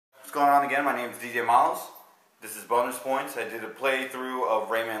What's going on again? My name is DJ Milez. This is Bonus Points. I did a playthrough of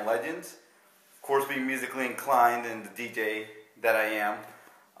Rayman Legends. Of course, being musically inclined and the DJ that I am,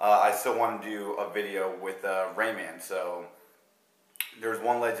 I still want to do a video with Rayman. So there's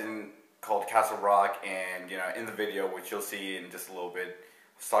one legend called Castle Rock, and in the video, which you'll see in just a little bit,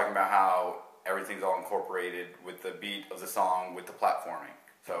 I was talking about how everything's all incorporated with the beat of the song with the platforming.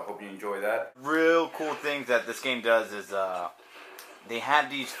 So I hope you enjoy that. Real cool things that this game does is they have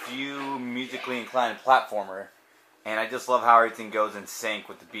these few musically inclined platformer, and I just love how everything goes in sync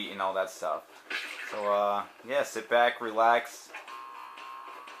with the beat and all that stuff. So yeah, sit back, relax,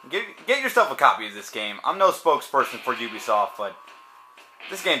 get yourself a copy of this game. I'm no spokesperson for Ubisoft, but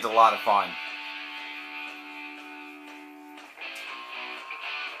this game's a lot of fun.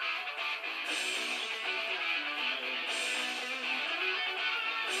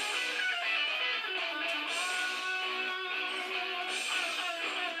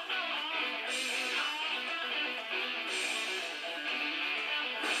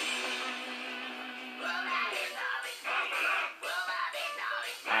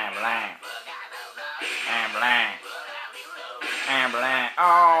 Ambulance,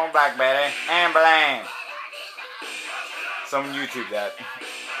 oh Black Betty, ambulance. Someone YouTube that.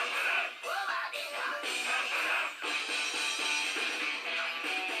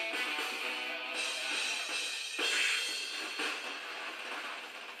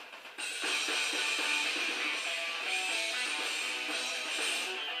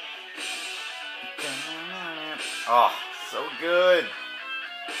 Oh, so good.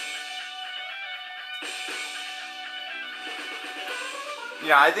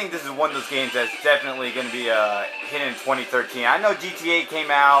 I think this is one of those games that's definitely going to be a hit in 2013. I know GTA came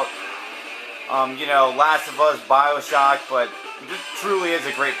out, Last of Us, BioShock, but this truly is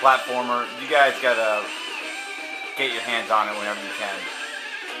a great platformer. You guys got to get your hands on it whenever you can.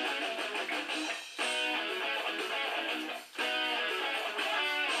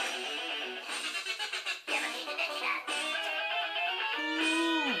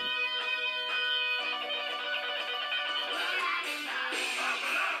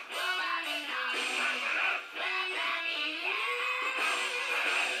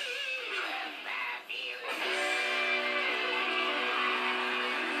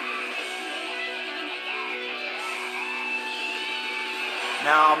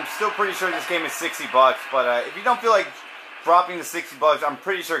 Now, I'm still pretty sure this game is $60, but if you don't feel like dropping the $60, I'm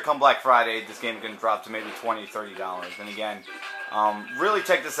pretty sure come Black Friday, this game is going to drop to maybe $20, $30. And again, really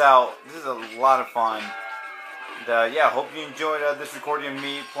check this out. This is a lot of fun. And, yeah, hope you enjoyed this recording of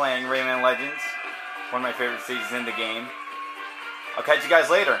me playing Rayman Legends, one of my favorite stages in the game. I'll catch you guys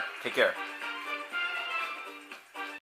later. Take care.